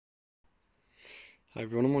Hi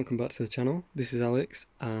everyone and welcome back to the channel. This is Alex,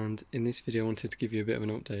 and in this video I wanted to give you a bit of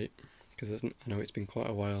an update because I know it's been quite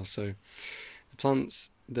a while. So the plants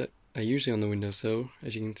that are usually on the windowsill,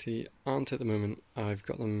 as you can see, aren't at the moment. I've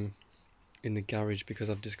got them in the garage because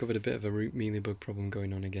I've discovered a bit of a root mealybug problem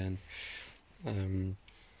going on again.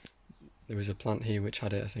 There was a plant here which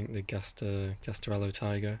had it, I think the Gastarello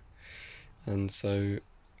tiger, and so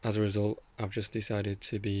as a result I've just decided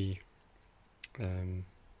to be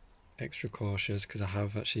extra cautious because I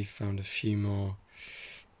have actually found a few more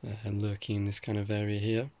lurking in this kind of area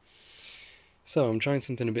here. So I'm trying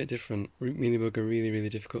something a bit different. Root mealybug are really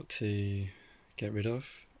difficult to get rid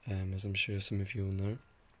of, as I'm sure some of you will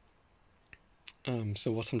know.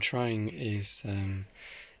 So what I'm trying is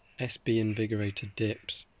SB invigorated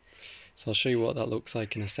dips. So I'll show you what that looks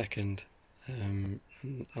like in a second, and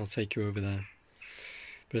I'll take you over there.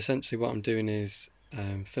 But essentially what I'm doing is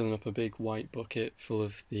filling up a big white bucket full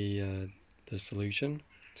of the solution.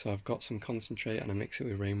 So I've got some concentrate and I mix it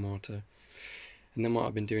with rainwater, and then what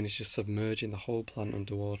I've been doing is just submerging the whole plant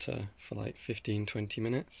underwater for like 15-20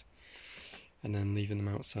 minutes and then leaving them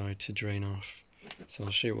outside to drain off. So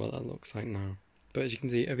I'll show you what that looks like now. But as you can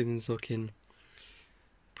see, everything's looking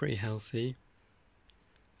pretty healthy.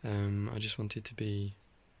 I just wanted to be,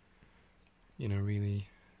 really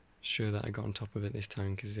sure that I got on top of it this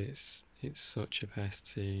time because it's such a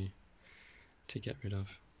pest to get rid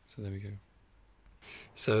of. So there we go.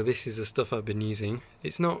 So this is the stuff I've been using.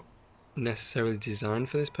 It's not necessarily designed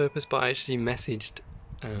for this purpose, but I actually messaged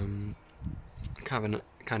kind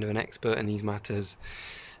of an expert in these matters,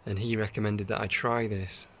 and he recommended that I try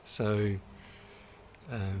this. So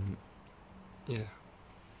yeah.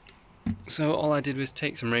 So all I did was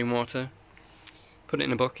take some rainwater, put it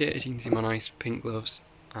in a bucket, as you can see my nice pink gloves,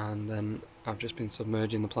 and then I've just been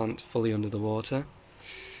submerging the plant fully under the water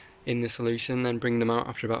in the solution, then bring them out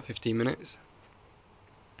after about 15 minutes.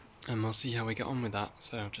 And we'll see how we get on with that.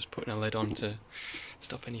 So I'm just putting a lid on to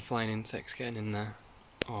stop any flying insects getting in there,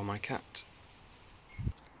 or my cat.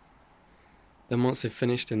 Then once they've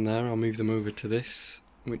finished in there, I'll move them over to this,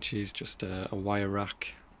 which is just a wire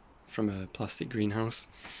rack from a plastic greenhouse,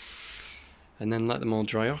 and then let them all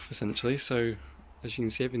dry off essentially. So as you can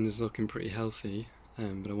see, everything's looking pretty healthy,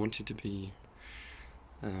 but I wanted to be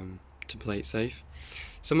to play it safe.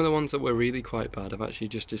 Some of the ones that were really quite bad, I've actually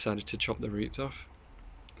just decided to chop the roots off.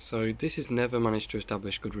 So this has never managed to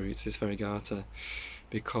establish good roots, this variegata,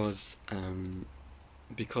 because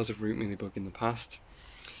of root mealybug in the past.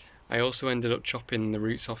 I also ended up chopping the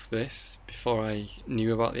roots off this before I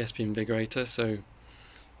knew about the SB invigorator. So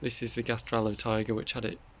this is the Gastarello tiger, which had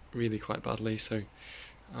it really quite badly, so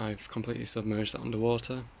I've completely submerged that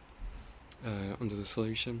underwater, under the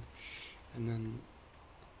solution, and then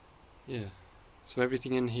yeah, so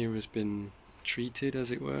everything in here has been treated, as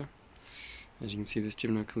it were. As you can see, this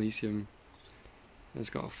Gymnocalycium has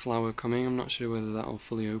got a flower coming. I'm not sure whether that will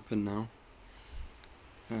fully open now,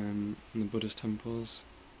 in the Buddha's temples.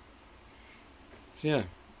 So yeah,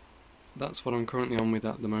 that's what I'm currently on with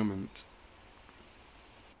at the moment.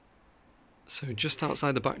 So just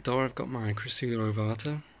outside the back door I've got my Chrysula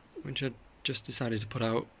ovata, which I just decided to put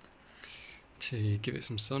out to give it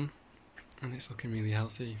some sun, and it's looking really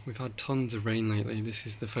healthy. We've had tons of rain lately. This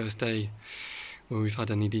is the first day where we've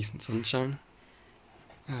had any decent sunshine,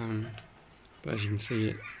 but as you can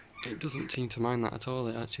see, it doesn't seem to mind that at all.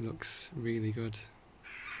 It actually looks really good.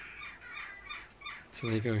 So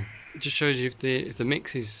there you go. It just shows you if the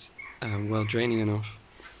mix is well draining enough,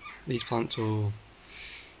 these plants will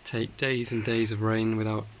take days and days of rain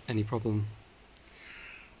without any problem.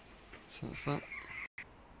 So that's that.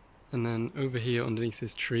 And then over here underneath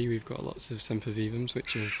this tree we've got lots of sempervivums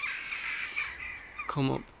which have come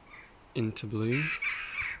up into bloom.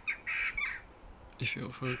 If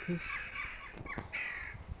it'll focus.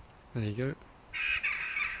 There you go.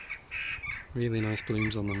 Really nice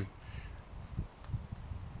blooms on them.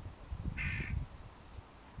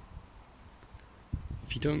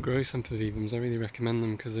 If you don't grow sempervivums, I really recommend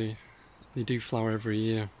them because they do flower every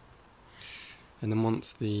year. And then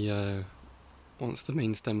once the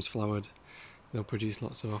main stem's flowered, they'll produce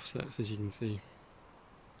lots of offsets, as you can see.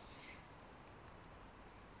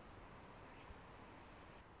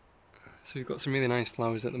 So we've got some really nice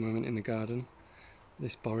flowers at the moment in the garden.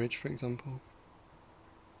 This borage, for example.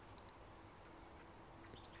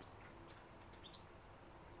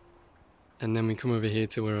 And then we come over here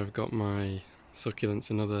to where I've got my succulents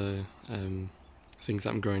and other things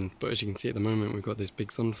that I'm growing. But as you can see at the moment, we've got this big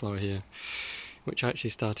sunflower here, which I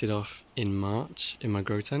actually started off in March in my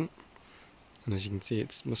grow tent. And as you can see,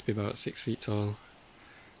 it must be about 6 feet tall,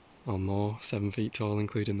 or more, 7 feet tall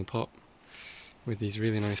including the pot, with these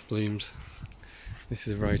really nice blooms. This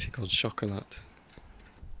is a variety called Succulent.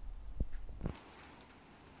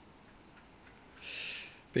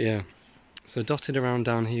 But yeah, so dotted around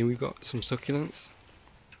down here we've got some succulents.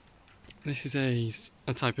 This is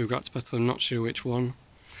a type of grass petal, I'm not sure which one,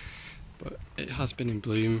 but it has been in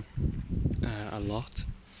bloom a lot.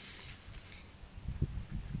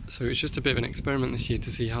 So it's just a bit of an experiment this year to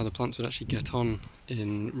see how the plants would actually get on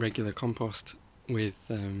in regular compost with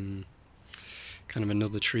kind of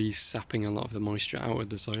another tree sapping a lot of the moisture out of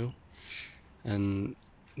the soil. And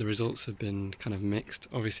the results have been kind of mixed.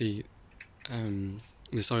 Obviously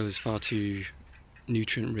the soil is far too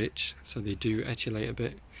nutrient rich, so they do etiolate a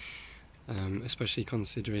bit, especially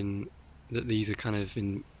considering that these are kind of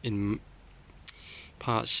in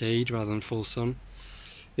part shade rather than full sun.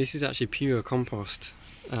 This is actually pure compost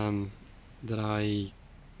that I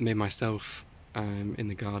made myself in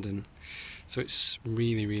the garden, so it's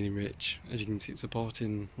really rich. As you can see, it's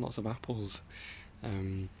supporting lots of apples,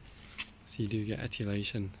 so you do get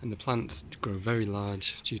etiolation, and the plants grow very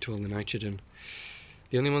large due to all the nitrogen.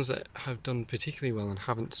 The only ones that have done particularly well and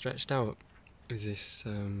haven't stretched out is this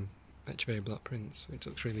Echeveria Black Prince, which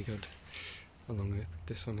looks really good, along with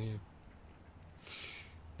this one here.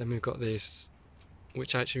 Then we've got this,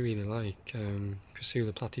 which I actually really like,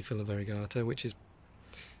 Crassula platyphila variegata, which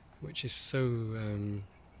is so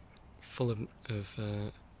full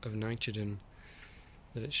of nitrogen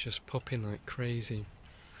that it's just popping like crazy,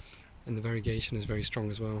 and the variegation is very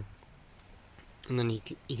strong as well. And then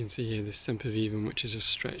you can see here this Sempervivum, which is just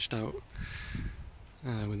stretched out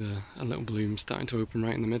with a little bloom starting to open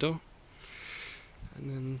right in the middle. And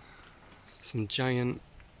then some giant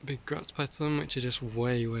big Gratz petalum, which are just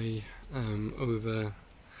way over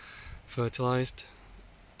fertilised.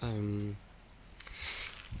 And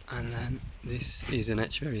then this is an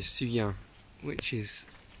Echeveria Suya, which is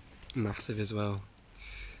massive as well.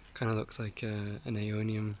 Kind of looks like an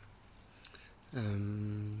Aeonium.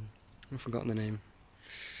 I've forgotten the name.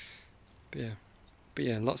 But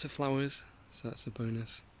yeah, lots of flowers, so that's a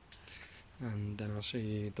bonus. And then I'll show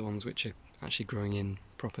you the ones which are actually growing in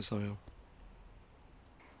proper soil.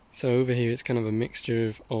 So over here it's kind of a mixture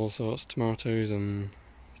of all sorts, tomatoes and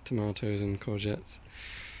courgettes.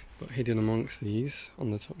 But hidden amongst these,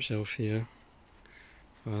 on the top shelf here,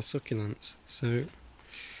 are succulents. So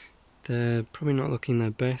they're probably not looking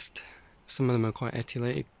their best. Some of them are quite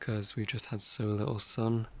etiolated because we've just had so little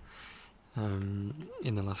sun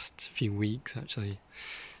in the last few weeks actually.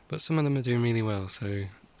 But some of them are doing really well, so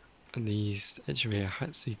these Echeveria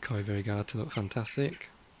Hatsukoi variegata look fantastic.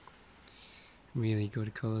 Really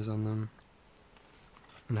good colours on them.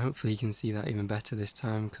 And hopefully you can see that even better this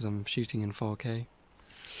time because I'm shooting in 4K.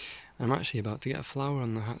 I'm actually about to get a flower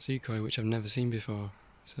on the Hatsukoi, which I've never seen before,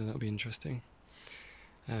 so that'll be interesting.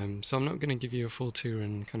 So I'm not going to give you a full tour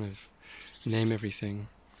and kind of name everything,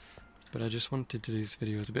 but I just wanted to do this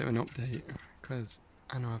video as a bit of an update because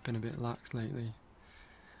I know I've been a bit lax lately,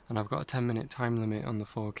 and I've got a 10-minute time limit on the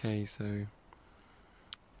 4K, so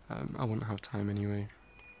I wouldn't have time anyway.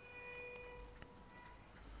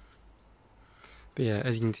 But yeah,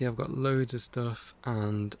 as you can see, I've got loads of stuff,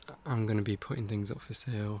 and I'm going to be putting things up for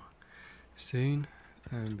sale soon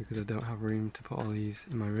because I don't have room to put all these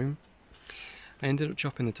in my room. I ended up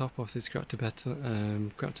chopping the top off this Graptoveria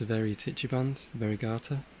Tichibans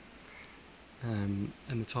variegata, and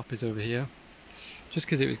the top is over here, just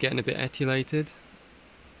because it was getting a bit etiolated.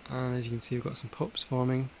 And as you can see, we've got some pups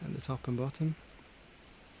forming at the top and bottom.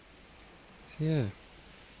 So yeah,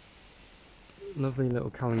 lovely little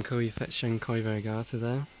Kalanchoe Fetschenkoi variegata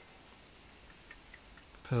there.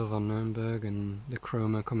 Pearl von Nürnberg and the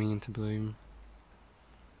Chroma coming into bloom.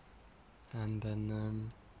 And then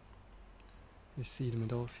this Sedum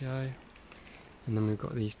Adolphii. And then we've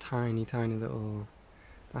got these tiny little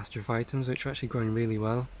Astrophytums which are actually growing really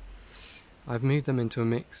well. I've moved them into a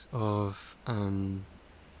mix of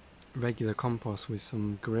regular compost with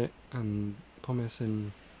some grit and pumice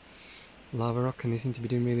and lava rock, and they seem to be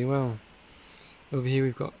doing really well. Over here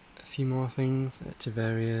we've got a few more things,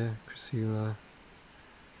 Echeveria, Crassula.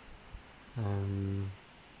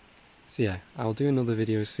 So yeah, I'll do another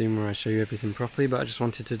video soon where I show you everything properly, but I just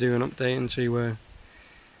wanted to do an update and show you where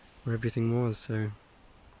everything was. So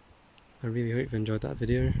I really hope you enjoyed that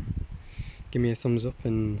video. Give me a thumbs up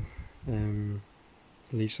and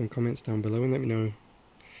leave some comments down below and let me know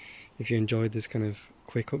if you enjoyed this kind of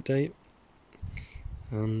quick update,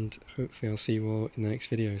 and hopefully I'll see you all in the next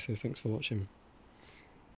video, so thanks for watching.